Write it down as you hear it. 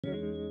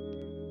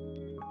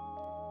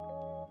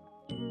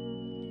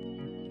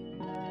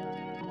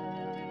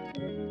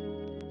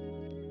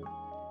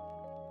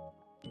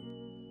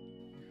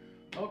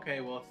Okay,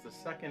 well, it's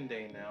the second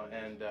day now,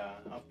 and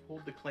I've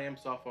pulled the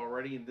clamps off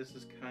already, and this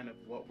is kind of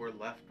what we're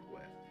left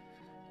with.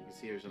 You can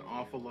see there's an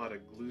awful lot of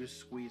glue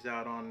squeeze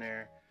out on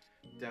there,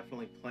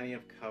 definitely plenty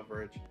of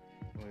coverage,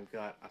 and we've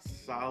got a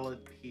solid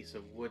piece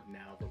of wood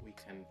now that we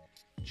can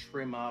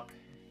trim up,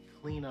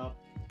 clean up,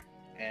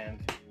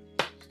 and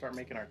start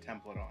making our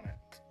template on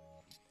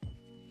it.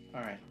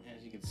 Alright,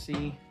 as you can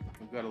see,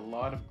 we've got a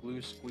lot of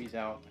glue squeeze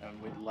out,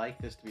 and we'd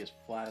like this to be as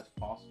flat as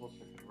possible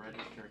so it can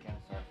register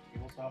against our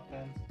table saw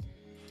pins.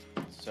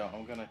 So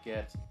I'm gonna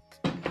get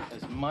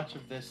as much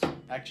of this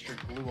extra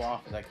glue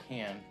off as I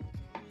can.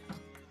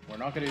 We're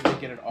not gonna be able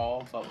to get it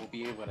all, but we'll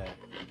be able to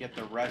get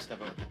the rest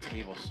of it with the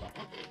table saw.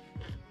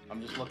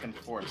 I'm just looking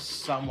for a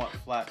somewhat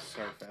flat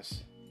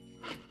surface.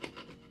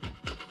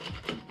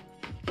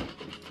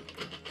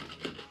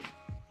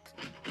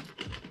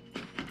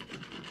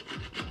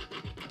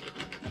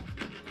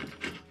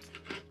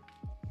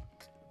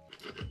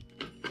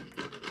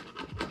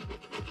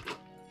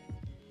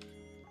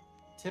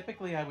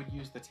 Typically I would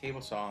use the table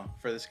saw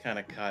for this kind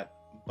of cut,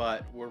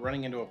 but we're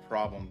running into a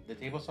problem. The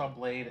table saw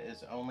blade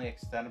is only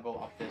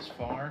extendable up this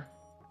far,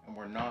 and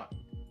we're not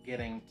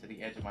getting to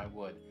the edge of my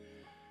wood.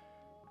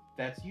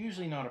 That's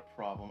usually not a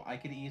problem. I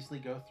could easily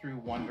go through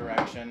one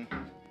direction,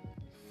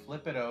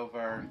 flip it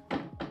over,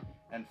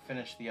 and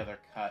finish the other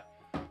cut.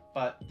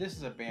 But this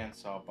is a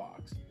bandsaw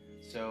box,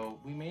 so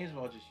we may as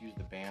well just use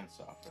the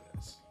bandsaw for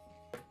this.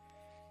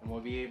 And we'll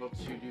be able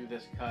to do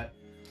this cut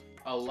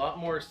a lot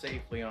more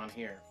safely on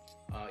here.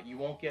 You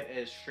won't get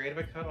as straight of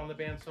a cut on the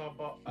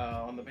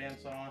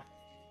bandsaw,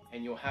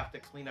 and you'll have to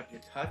clean up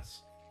your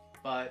cuts.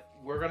 But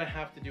we're gonna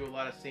have to do a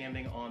lot of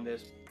sanding on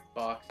this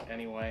box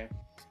anyway,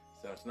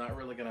 so it's not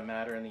really gonna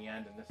matter in the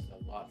end, and this is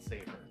a lot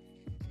safer.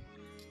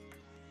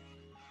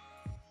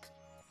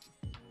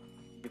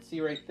 You can see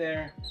right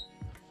there,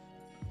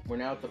 we're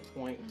now at the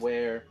point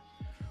where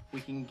we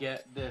can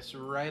get this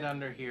right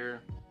under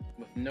here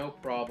with no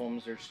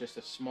problems. There's just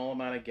a small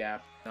amount of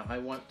gap. Now I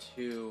want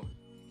to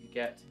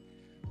get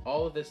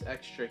all of this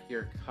extra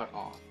here cut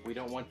off. We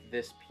don't want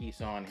this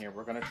piece on here.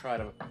 We're gonna try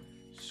to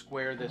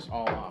square this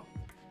all up.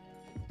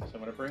 So I'm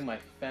gonna bring my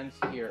fence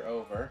here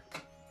over.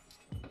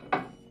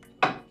 We're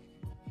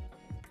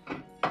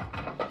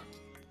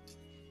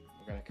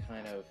gonna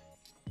kind of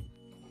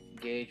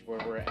gauge where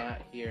we're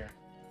at here,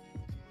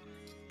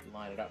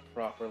 line it up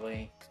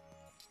properly,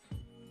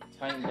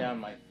 tighten down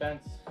my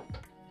fence,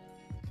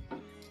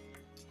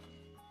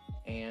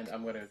 and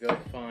I'm gonna go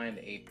find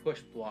a push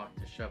block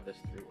to shove this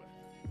through with.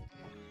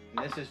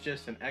 And this is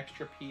just an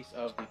extra piece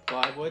of the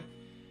plywood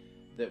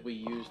that we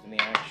used in the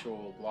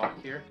actual block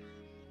here.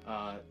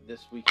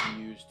 This we can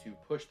use to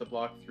push the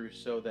block through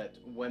so that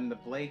when the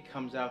blade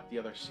comes out the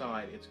other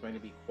side, it's going to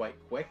be quite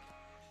quick.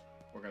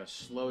 We're going to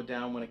slow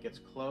down when it gets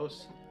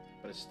close,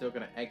 but it's still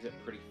going to exit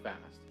pretty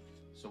fast.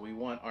 So we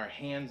want our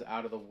hands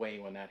out of the way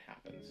when that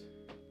happens.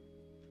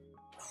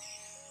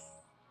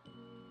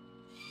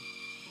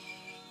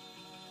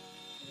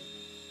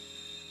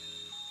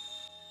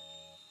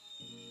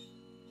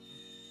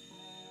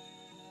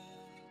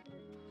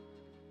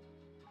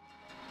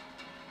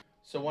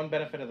 So one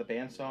benefit of the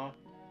bandsaw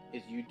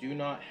is you do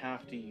not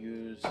have to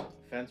use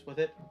fence with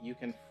it. You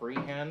can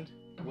freehand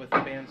with the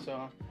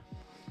bandsaw.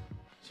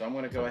 So I'm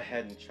going to go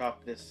ahead and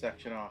chop this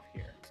section off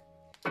here.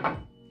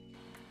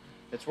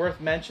 It's worth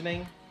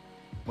mentioning,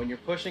 when you're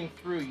pushing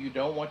through, you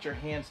don't want your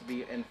hands to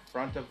be in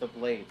front of the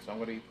blade. So I'm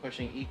going to be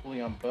pushing equally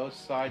on both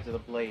sides of the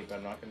blade, but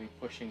I'm not going to be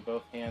pushing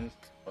both hands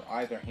or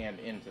either hand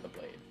into the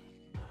blade.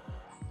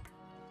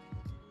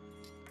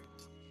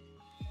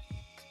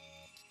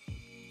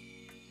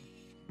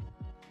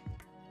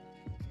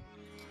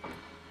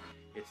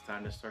 It's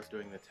time to start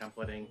doing the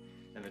templating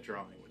and the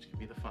drawing, which can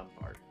be the fun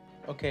part.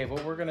 Okay,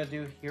 what we're gonna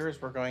do here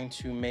is we're going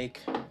to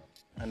make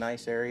a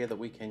nice area that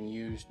we can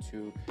use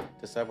to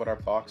decide what our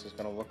box is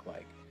gonna look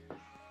like.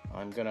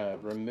 I'm gonna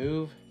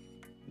remove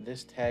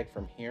this tag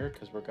from here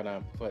because we're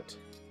gonna put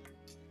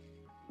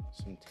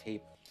some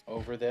tape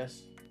over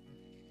this.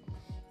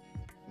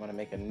 I'm gonna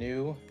make a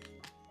new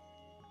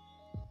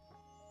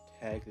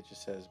tag that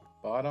just says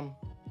bottom.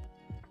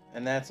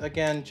 And that's,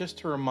 again, just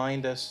to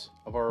remind us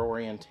of our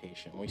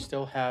orientation. We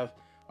still have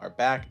our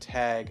back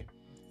tag,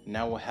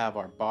 now we'll have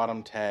our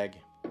bottom tag,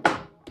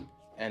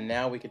 and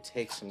now we could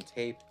take some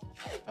tape.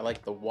 I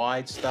like the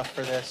wide stuff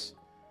for this,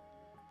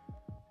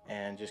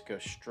 and just go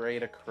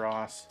straight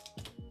across.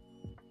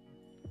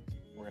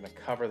 We're gonna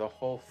cover the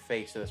whole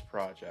face of this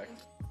project.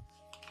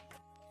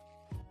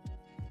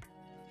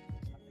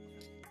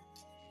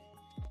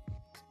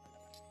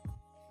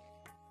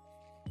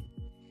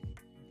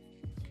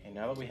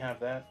 Now that we have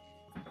that,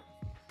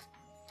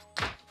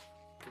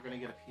 we're going to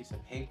get a piece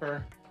of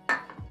paper,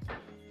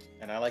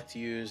 and I like to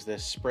use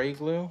this spray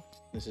glue.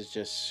 This is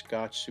just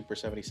Scotch Super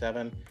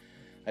 77.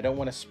 I don't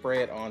want to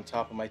spray it on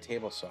top of my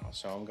table saw,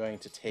 so I'm going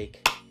to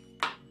take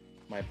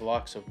my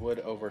blocks of wood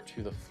over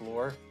to the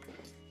floor,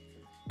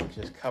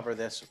 just cover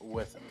this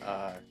with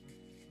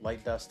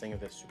light dusting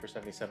of this Super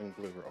 77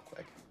 glue real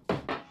quick.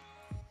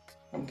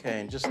 Okay,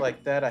 and just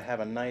like that, I have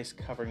a nice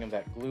covering of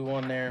that glue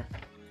on there.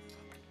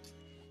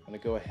 going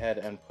to go ahead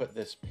and put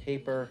this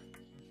paper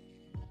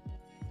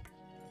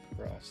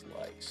across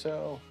like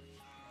so.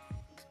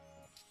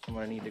 I'm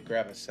going to need to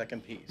grab a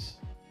second piece.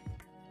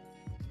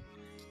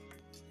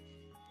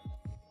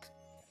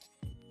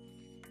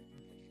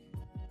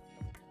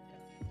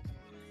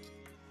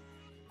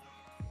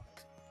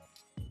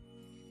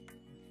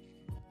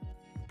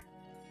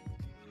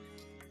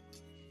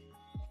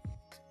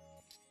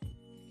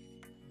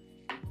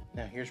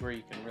 Now here's where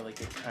you can really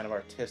get kind of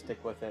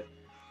artistic with it.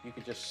 You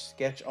could just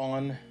sketch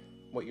on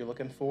what you're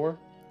looking for,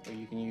 or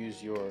you can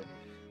use your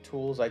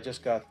tools. I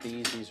just got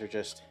these. These are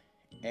just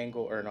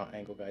angle, or not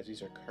angle guys,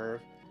 these are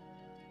curve.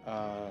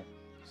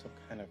 Some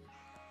kind of,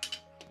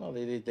 well,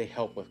 they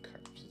help with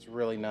curves. It's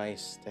really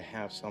nice to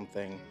have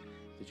something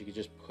that you could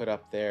just put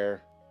up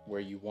there where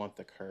you want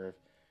the curve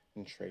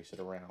and trace it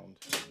around.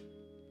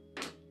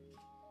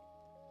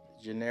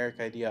 Generic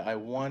idea I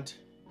want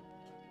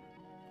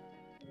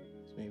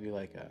is maybe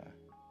like a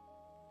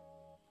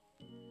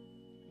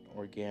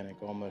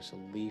organic, almost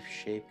a leaf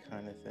shape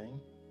kind of thing.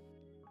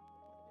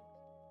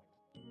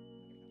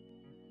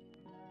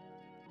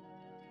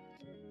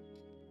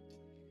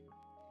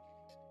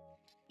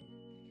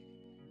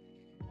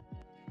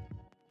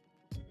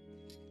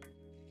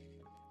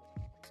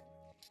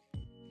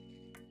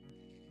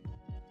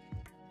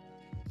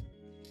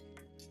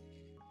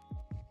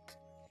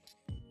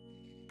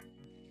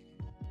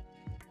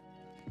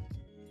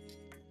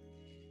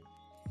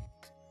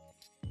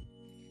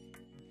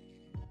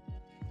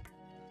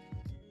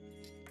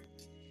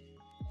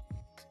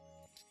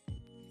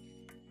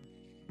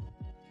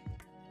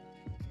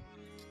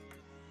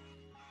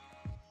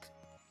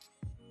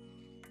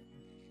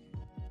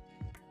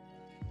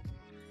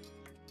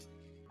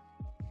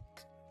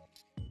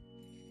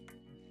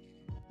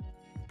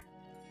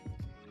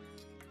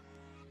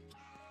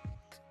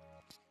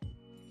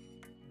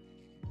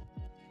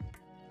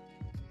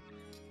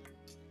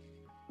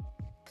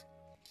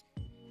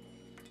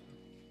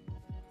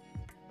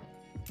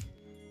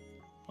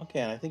 Okay,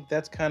 and I think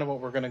that's kind of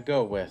what we're gonna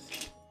go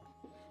with.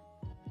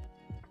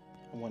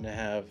 I want to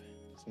have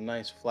some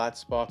nice flat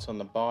spots on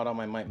the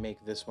bottom. I might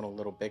make this one a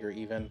little bigger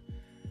even.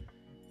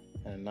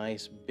 And a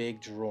nice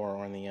big drawer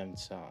on the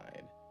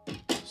inside.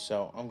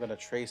 So I'm gonna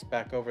trace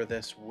back over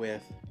this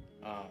with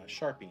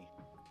Sharpie.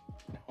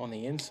 On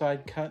the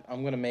inside cut,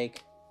 I'm gonna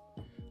make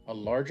a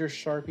larger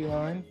Sharpie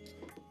line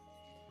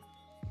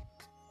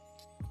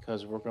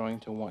because we're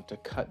going to want to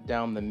cut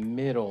down the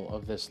middle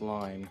of this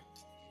line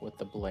with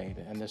the blade,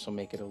 and this will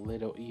make it a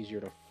little easier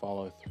to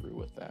follow through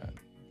with that.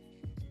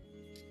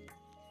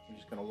 I'm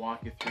just going to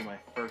walk you through my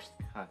first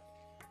cut.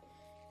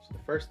 So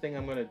the first thing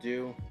I'm going to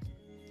do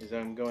is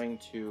I'm going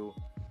to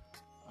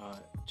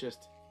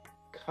just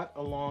cut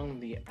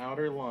along the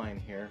outer line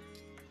here.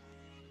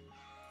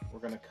 We're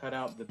going to cut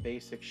out the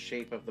basic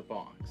shape of the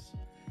box.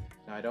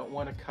 Now I don't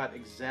want to cut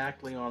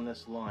exactly on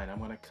this line. I'm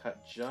going to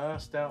cut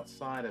just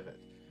outside of it.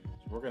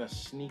 So we're going to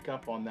sneak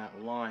up on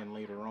that line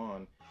later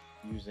on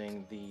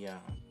using the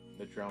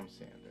drum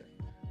sander.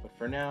 But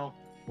for now,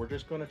 we're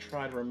just going to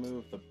try to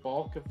remove the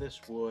bulk of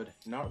this wood,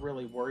 not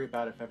really worry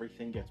about if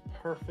everything gets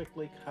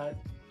perfectly cut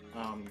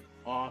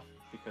off,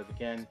 because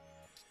again,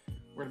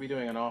 we're going to be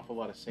doing an awful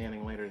lot of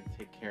sanding later to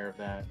take care of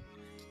that.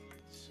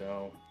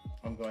 So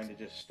I'm going to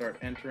just start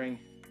entering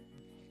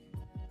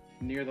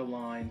near the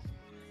lines.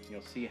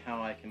 You'll see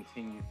how I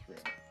continue through.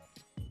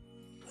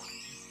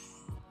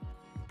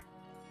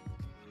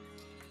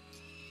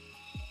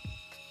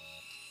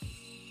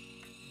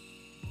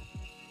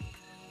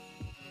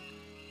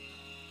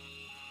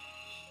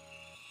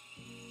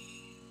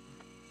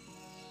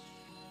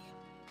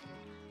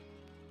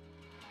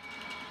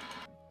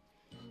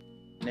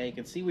 Now you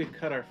can see we've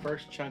cut our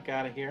first chunk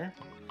out of here,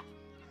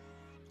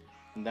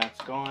 and that's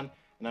gone,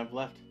 and I've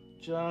left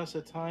just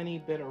a tiny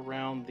bit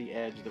around the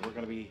edge that we're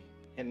going to be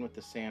hitting with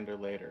the sander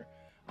later.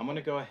 I'm going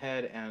to go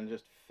ahead and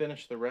just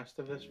finish the rest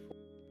of this.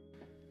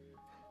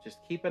 Just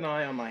keep an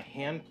eye on my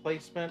hand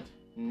placement.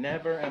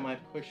 Never am I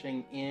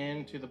pushing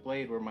into the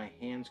blade where my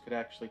hands could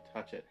actually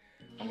touch it.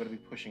 I'm going to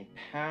be pushing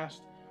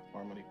past,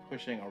 or I'm going to be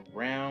pushing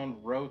around,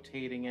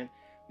 rotating it,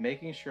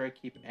 making sure I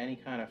keep any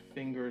kind of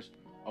fingers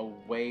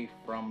away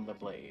from the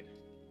blade.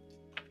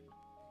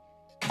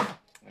 All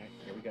right,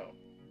 here we go.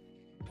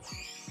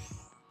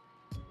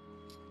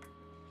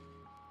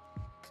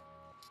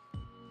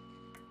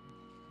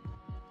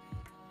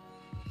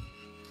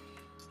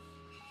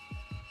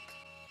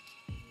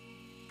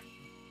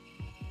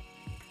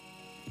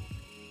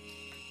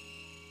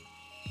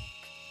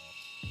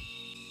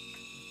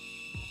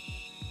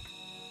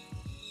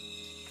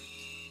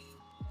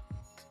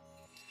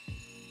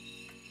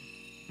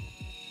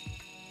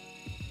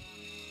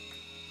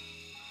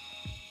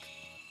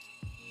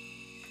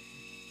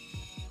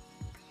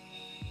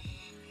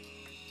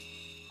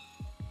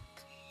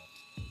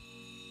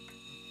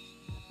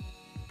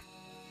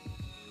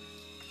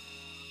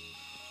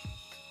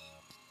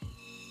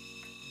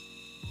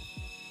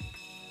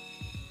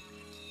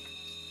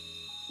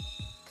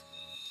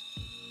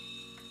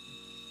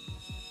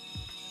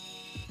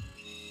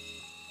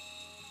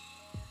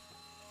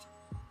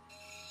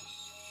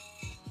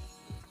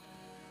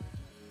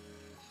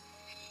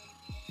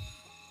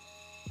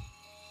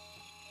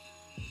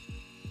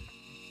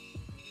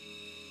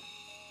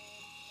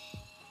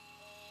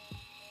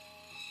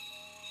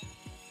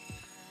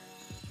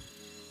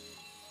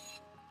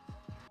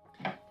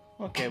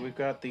 Okay, we've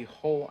got the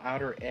whole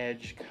outer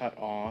edge cut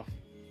off.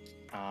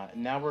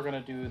 Now we're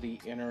going to do the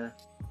inner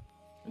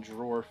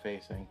drawer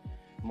facing.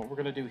 And what we're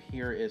going to do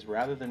here is,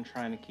 rather than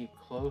trying to keep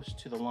close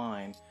to the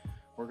line,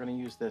 we're going to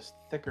use this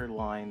thicker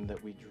line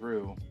that we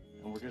drew,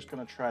 and we're just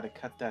going to try to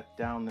cut that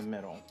down the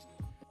middle.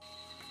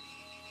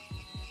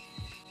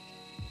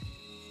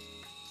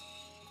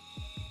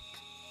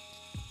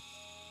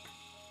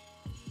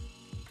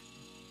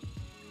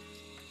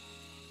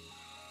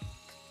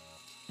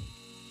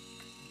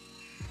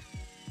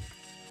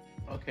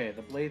 Okay,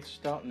 the blade's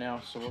stopped now,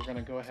 so we're going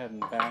to go ahead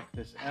and back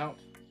this out.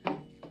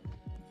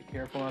 Be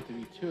careful not to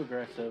be too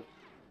aggressive.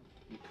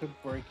 You could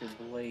break your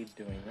blade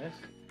doing this.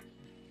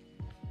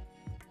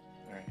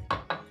 Alright.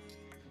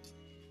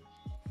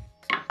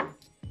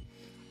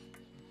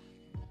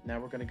 Now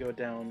we're going to go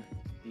down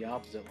the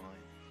opposite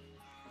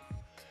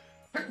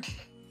line.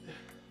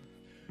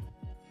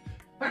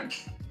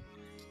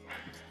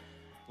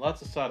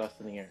 Lots of sawdust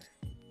in the air.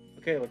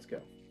 Okay, let's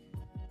go.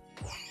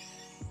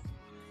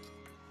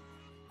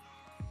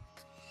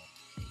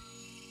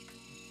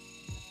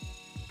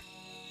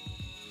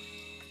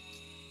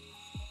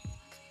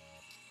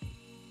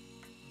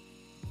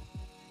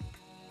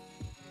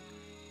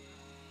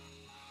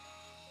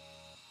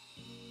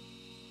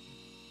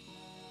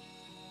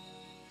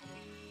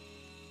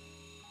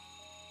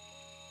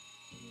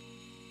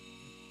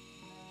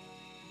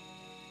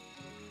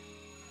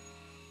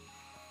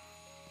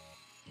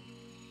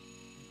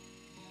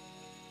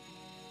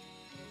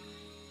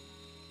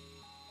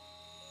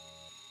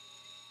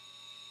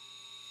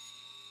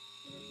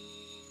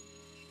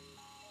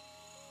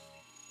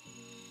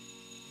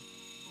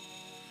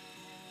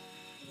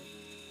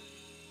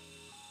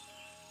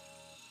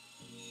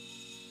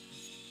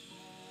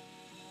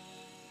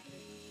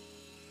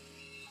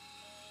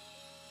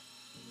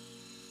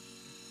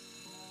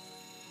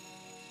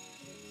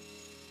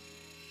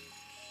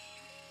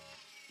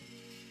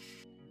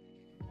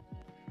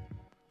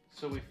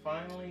 So we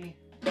finally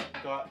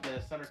got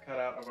the center cut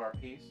out of our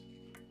piece.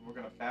 We're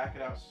going to back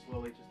it out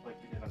slowly, just like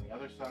we did on the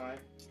other side.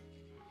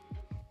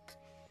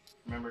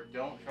 Remember,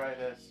 don't try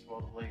this while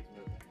the blade's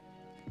moving.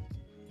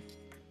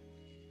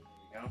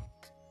 There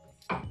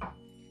we go.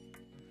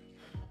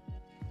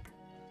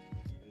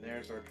 And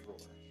there's our drawer.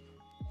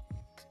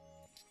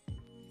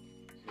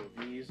 So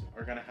these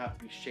are going to have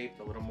to be shaped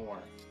a little more.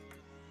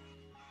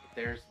 But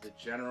there's the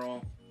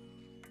general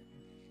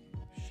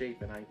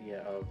shape and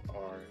idea of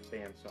our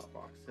bandsaw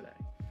box today.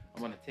 I'm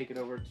going to take it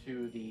over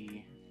to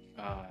the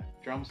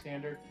drum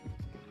sander.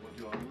 We'll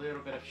do a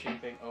little bit of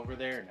shaping over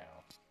there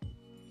now.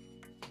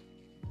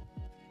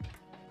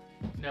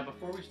 Now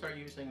before we start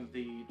using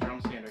the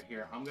drum sander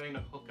here, I'm going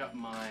to hook up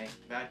my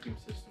vacuum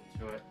system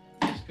to it.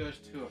 This goes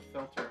to a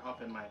filter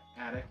up in my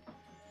attic,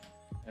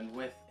 and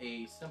with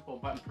a simple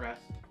button press,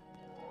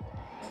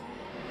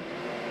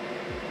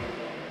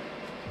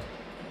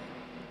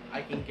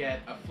 I can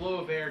get a flow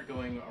of air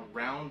going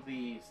around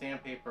the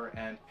sandpaper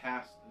and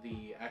past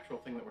the actual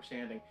thing that we're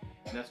sanding,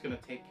 and that's going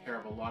to take care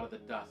of a lot of the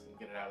dust and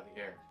get it out of the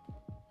air.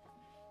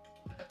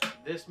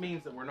 This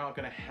means that we're not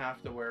going to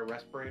have to wear a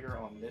respirator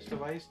on this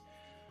device.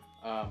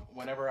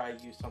 Whenever I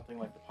use something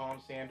like the palm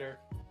sander,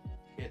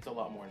 it's a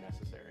lot more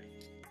necessary.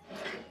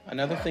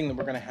 Another thing that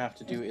we're going to have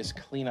to do is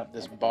clean up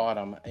this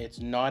bottom.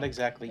 It's not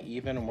exactly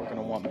even, and we're going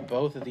to want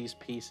both of these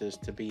pieces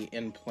to be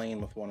in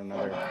plane with one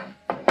another.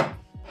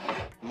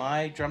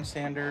 My drum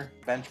sander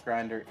bench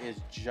grinder is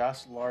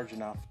just large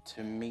enough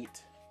to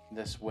meet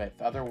this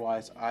width.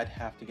 Otherwise, I'd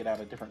have to get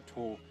out a different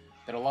tool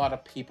that a lot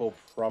of people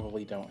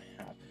probably don't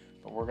have.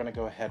 But we're going to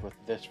go ahead with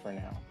this for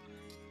now.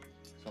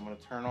 So I'm going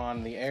to turn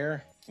on the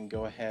air and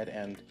go ahead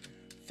and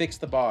fix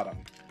the bottom.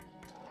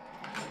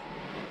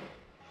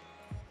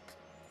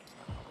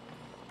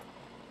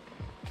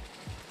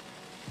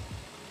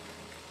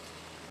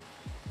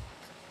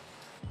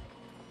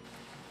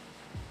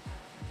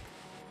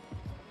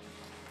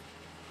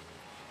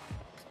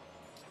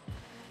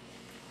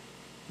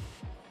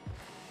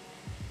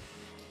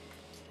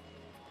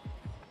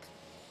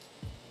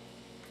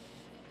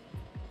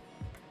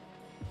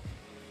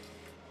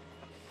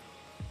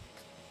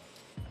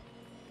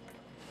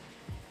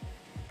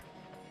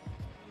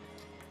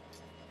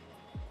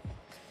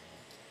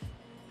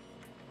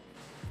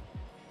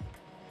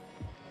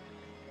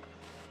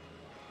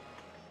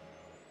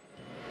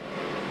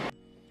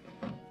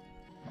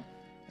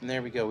 And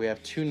there we go. We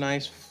have two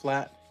nice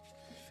flat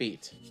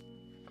feet.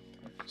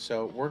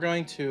 So we're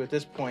going to, at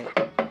this point,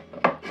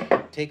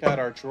 take out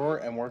our drawer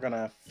and we're going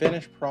to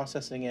finish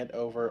processing it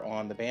over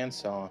on the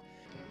bandsaw.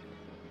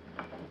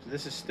 So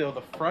this is still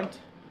the front,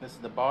 this is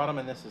the bottom,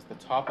 and this is the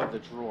top of the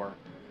drawer.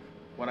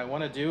 What I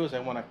want to do is I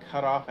want to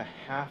cut off a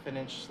 1/2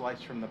 inch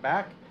slice from the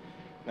back,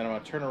 then I'm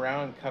going to turn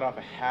around and cut off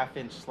a 1/2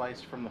 inch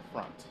slice from the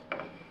front.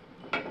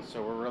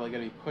 So we're really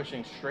going to be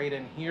pushing straight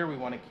in here. We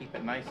want to keep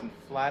it nice and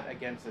flat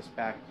against this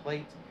back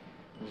plate.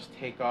 And just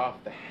take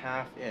off the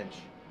 1/2 inch.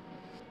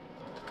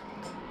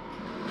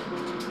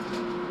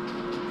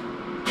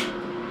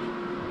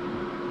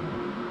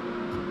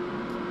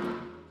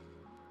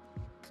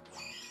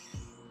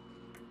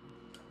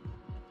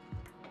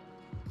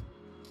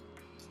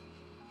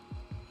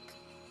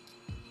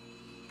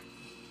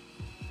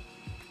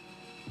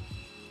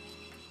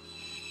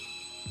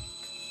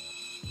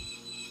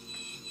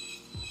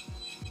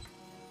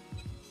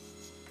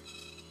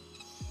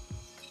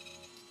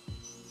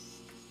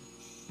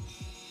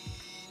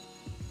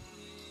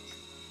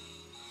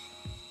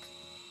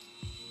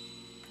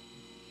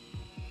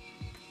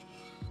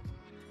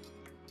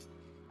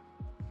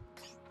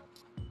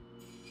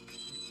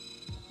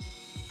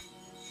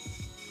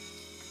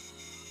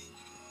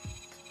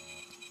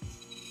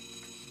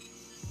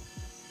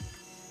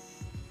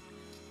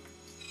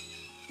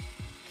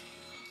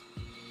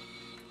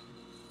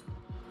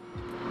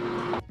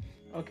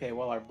 Okay,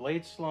 while our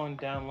blade's slowing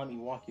down, let me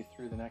walk you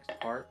through the next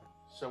part.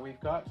 So we've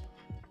got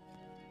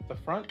the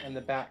front and the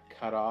back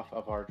cut off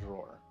of our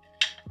drawer,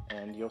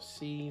 and you'll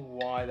see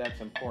why that's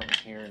important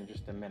here in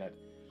just a minute.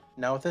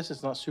 Now with this,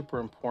 it's not super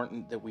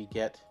important that we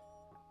get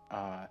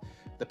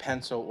the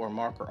pencil or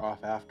marker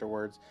off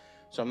afterwards,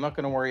 so I'm not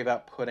going to worry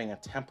about putting a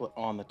template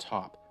on the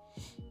top.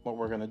 What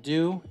we're going to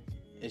do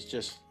is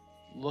just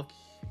look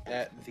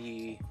at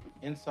the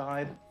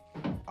inside.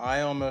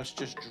 I almost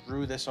just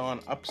drew this on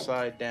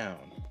upside down.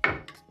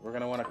 We're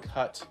going to want to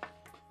cut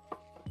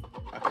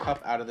a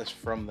cup out of this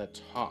from the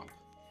top.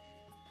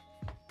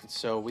 And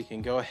so we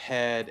can go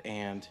ahead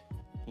and,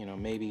 you know,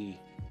 maybe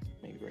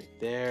right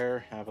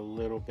there, have a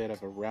little bit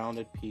of a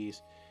rounded piece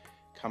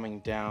coming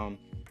down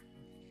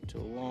to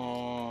a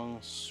long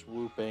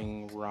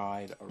swooping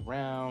ride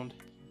around.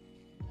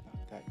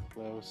 Not that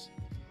close.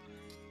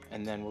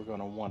 And then we're going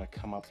to want to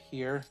come up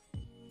here.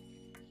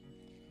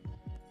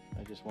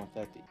 I just want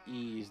that to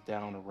ease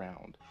down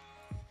around.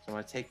 So I'm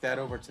going to take that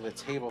over to the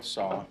table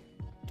saw,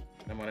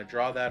 and I'm going to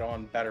draw that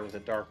on better with a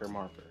darker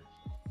marker.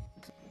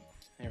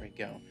 There we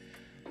go.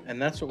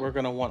 And that's what we're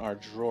going to want our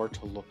drawer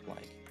to look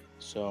like.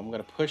 So I'm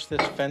going to push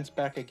this fence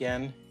back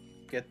again,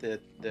 get the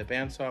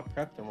bandsaw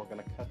prepped, and we're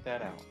going to cut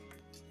that out.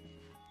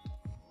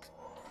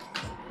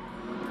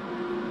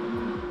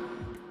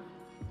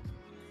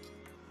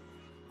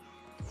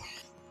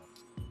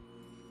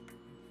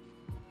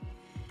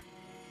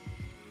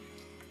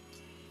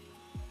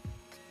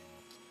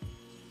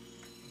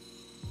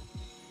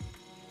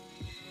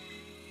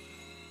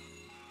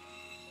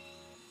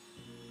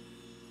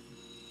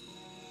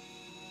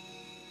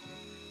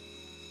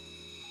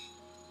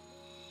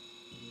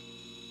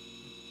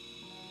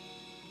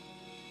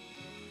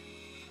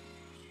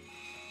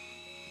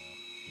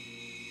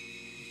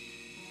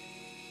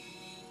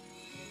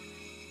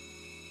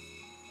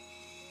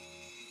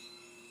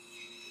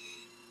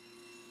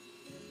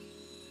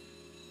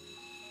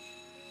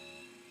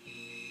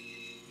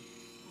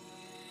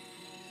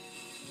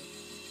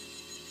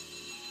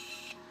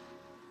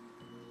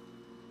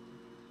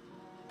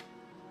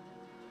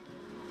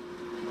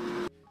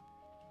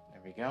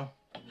 Go.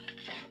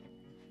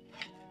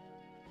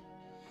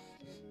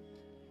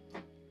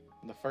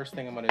 And the first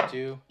thing I'm going to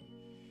do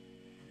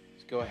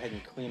is go ahead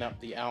and clean up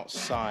the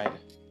outside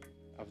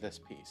of this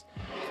piece.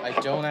 I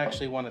don't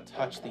actually want to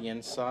touch the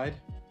inside.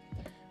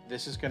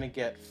 This is going to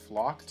get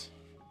flocked.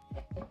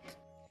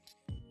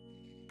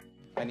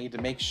 I need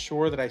to make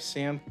sure that I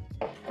sand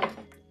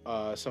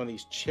some of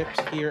these chips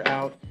here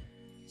out,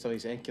 some of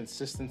these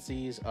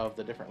inconsistencies of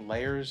the different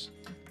layers.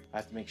 I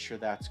have to make sure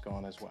that's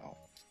gone as well.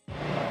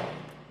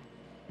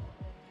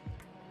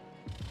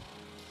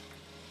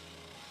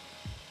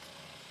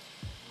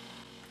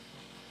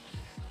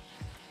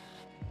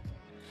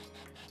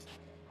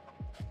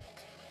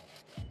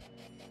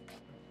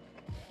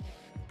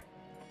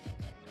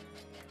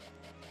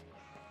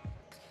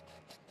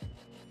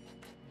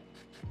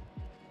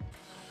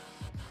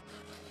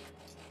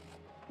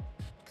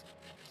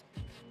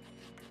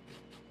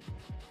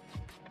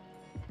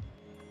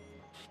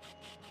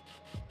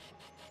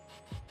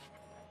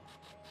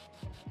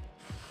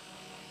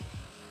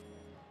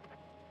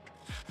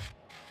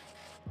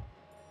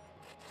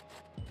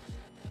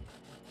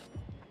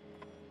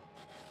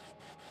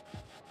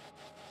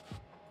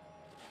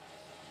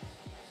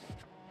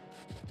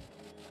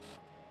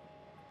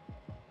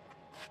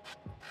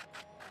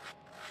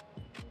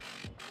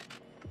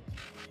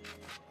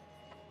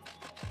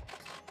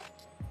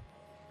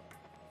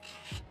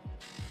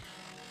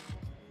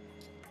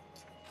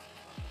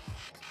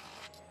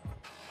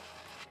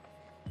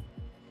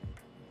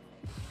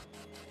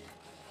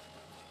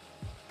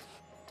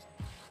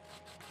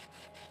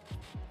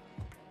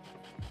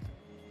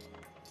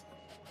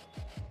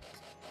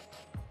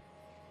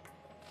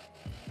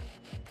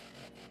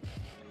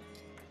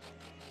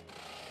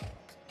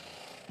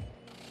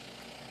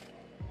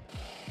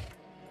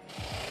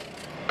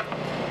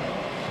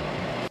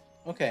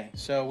 Okay,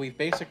 so we've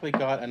basically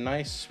got a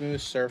nice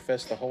smooth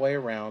surface the whole way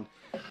around.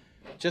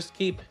 Just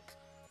keep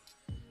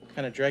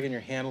kind of dragging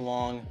your hand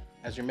along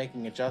as you're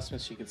making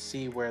adjustments. You can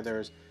see where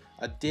there's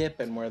a dip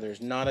and where there's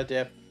not a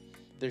dip.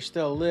 There's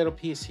still a little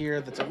piece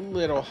here that's a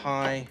little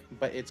high,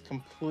 but it's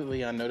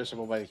completely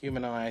unnoticeable by the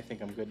human eye. I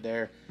think I'm good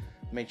there.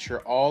 Make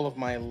sure all of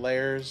my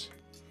layers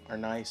are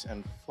nice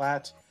and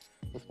flat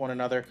with one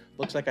another.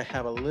 Looks like I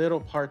have a little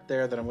part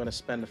there that I'm going to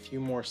spend a few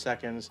more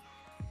seconds.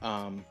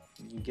 You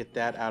can get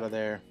that out of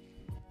there.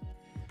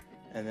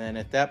 And then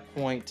at that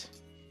point,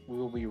 we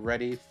will be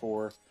ready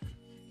for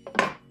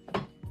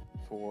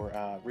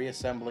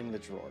reassembling the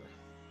drawer.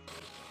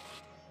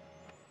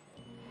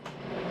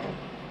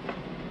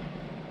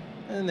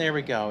 And there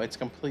we go. It's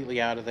completely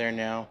out of there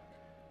now.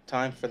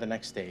 Time for the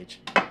next stage.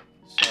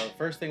 So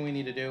first thing we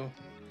need to do,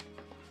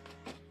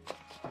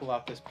 pull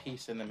out this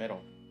piece in the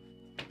middle.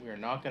 We are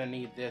not going to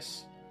need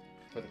this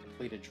for the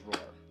completed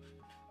drawer.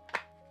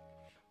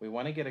 We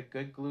want to get a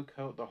good glue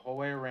coat the whole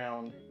way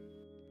around.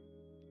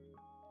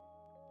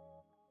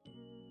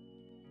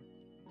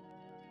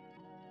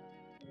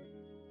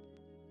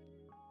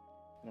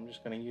 And I'm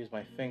just going to use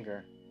my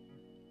finger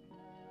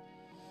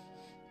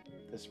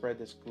to spread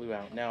this glue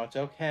out. Now it's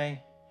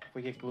okay if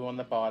we get glue on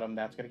the bottom,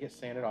 that's going to get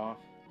sanded off.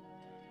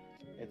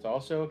 It's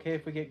also okay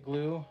if we get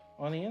glue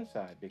on the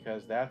inside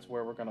because that's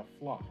where we're going to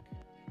flock.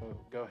 So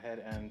go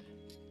ahead and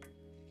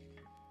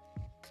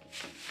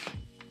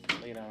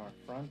lay down our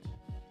front.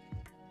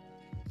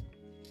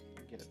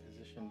 Get it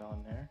positioned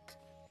on there.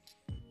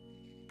 I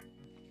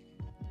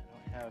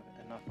don't have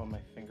enough on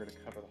my finger to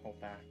cover the whole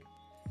back. Just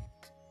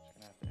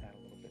going to have to add a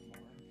little bit more.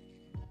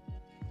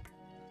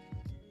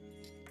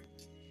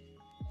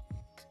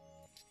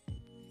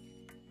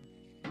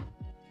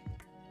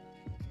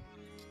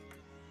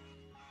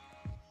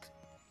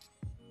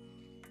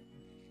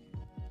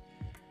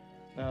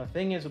 Now the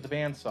thing is with the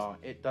bandsaw,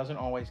 it doesn't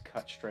always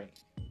cut straight.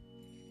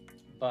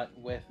 But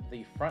with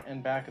the front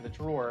and back of the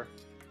drawer,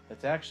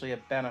 that's actually a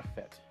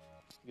benefit.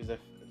 Because if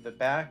the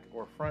back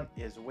or front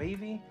is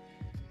wavy,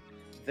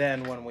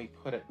 then when we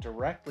put it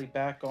directly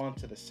back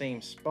onto the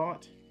same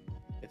spot,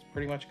 it's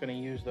pretty much going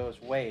to use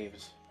those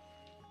waves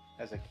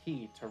as a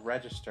key to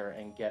register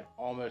and get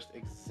almost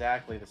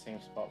exactly the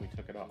same spot we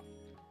took it off.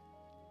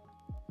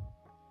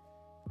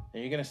 Now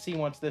you're going to see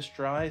once this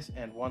dries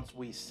and once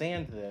we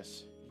sand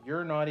this,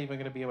 you're not even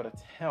going to be able to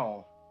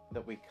tell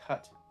that we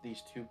cut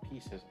these two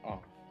pieces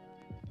off.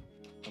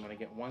 I'm going to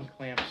get one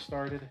clamp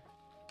started.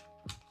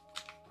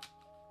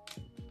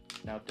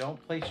 Now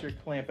don't place your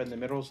clamp in the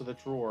middles of the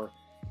drawer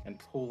and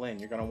pull in.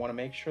 You're going to want to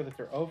make sure that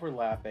they're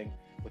overlapping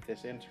with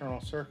this internal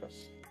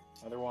surface.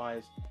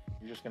 Otherwise,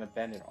 you're just going to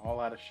bend it all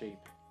out of shape.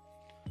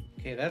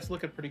 Okay, that's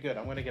looking pretty good.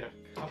 I'm going to get a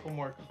couple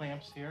more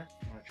clamps here.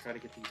 I'm going to try to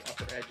get these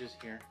upper edges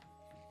here.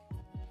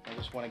 I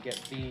just want to get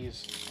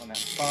these on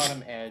that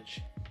bottom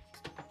edge.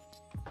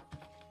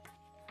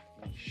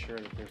 Make sure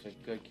that there's a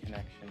good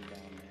connection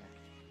down there.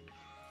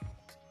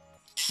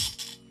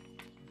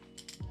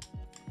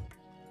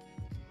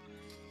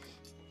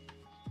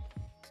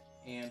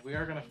 And we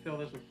are going to fill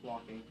this with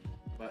flocking,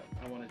 but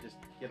I want to just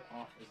get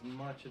off as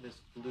much of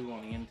this glue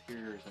on the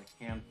interior as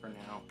I can for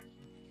now.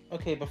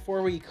 Okay,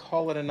 before we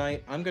call it a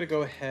night, I'm going to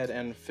go ahead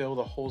and fill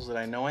the holes that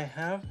I know I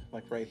have,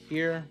 like right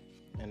here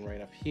and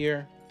right up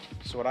here.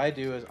 So what I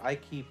do is I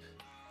keep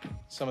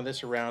some of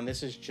this around.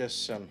 This is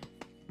just some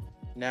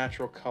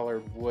natural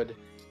colored wood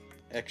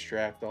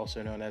extract,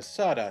 also known as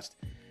sawdust.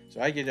 So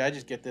I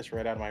just get this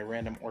right out of my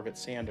random orbit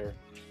sander.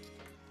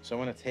 So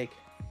I'm going to take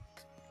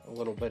a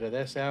little bit of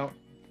this out.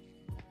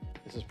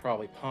 This is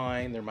probably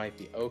pine. There might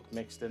be oak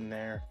mixed in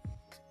there.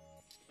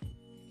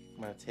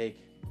 I'm going to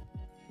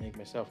make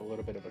myself a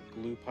little bit of a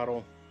glue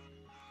puddle,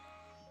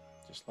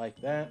 just like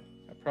that.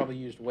 I probably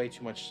used way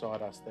too much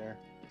sawdust there,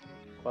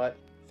 but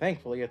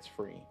thankfully it's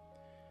free.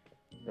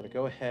 We're going to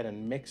go ahead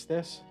and mix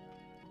this.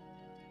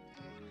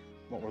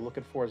 What we're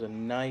looking for is a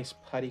nice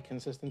putty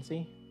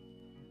consistency.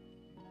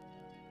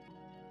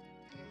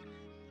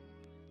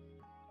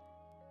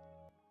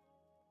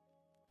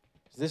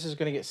 This is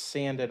going to get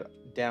sanded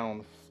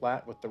down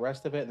flat with the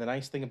rest of it. And the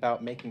nice thing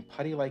about making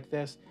putty like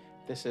this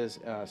is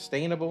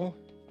stainable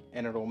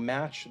and it'll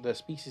match the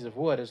species of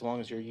wood as long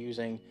as you're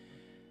using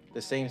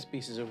the same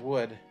species of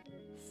wood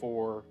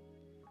for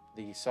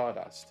the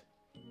sawdust.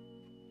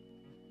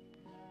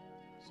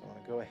 So I'm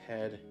going to go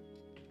ahead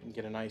and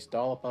get a nice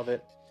dollop of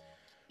it.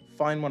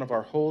 Find one of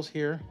our holes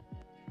here.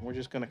 And we're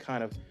just going to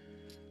kind of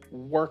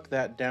work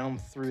that down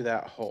through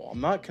that hole.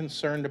 I'm not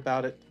concerned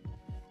about it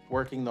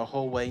working the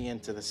whole way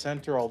into the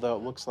center, although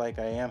it looks like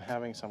I am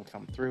having some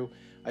come through.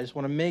 I just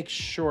want to make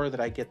sure that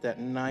I get that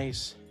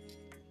nice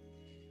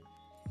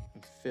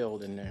and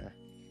filled in there.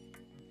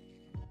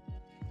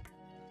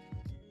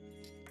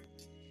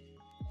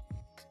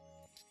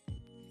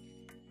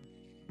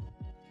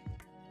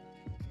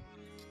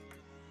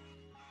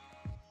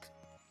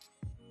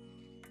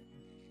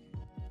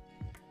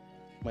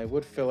 My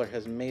wood filler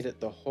has made it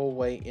the whole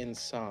way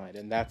inside,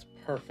 and that's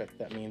perfect.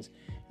 That means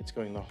it's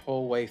going the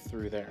whole way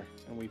through there,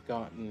 and we've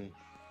gotten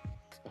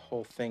the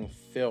whole thing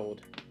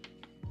filled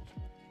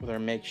with our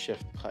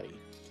makeshift putty.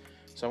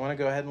 So I want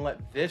to go ahead and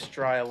let this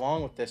dry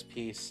along with this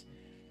piece,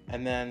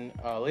 and then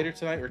later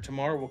tonight or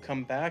tomorrow we'll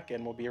come back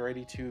and we'll be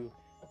ready to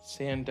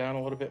sand down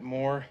a little bit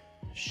more,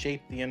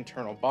 shape the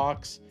internal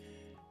box,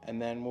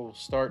 and then we'll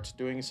start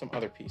doing some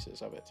other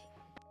pieces of it.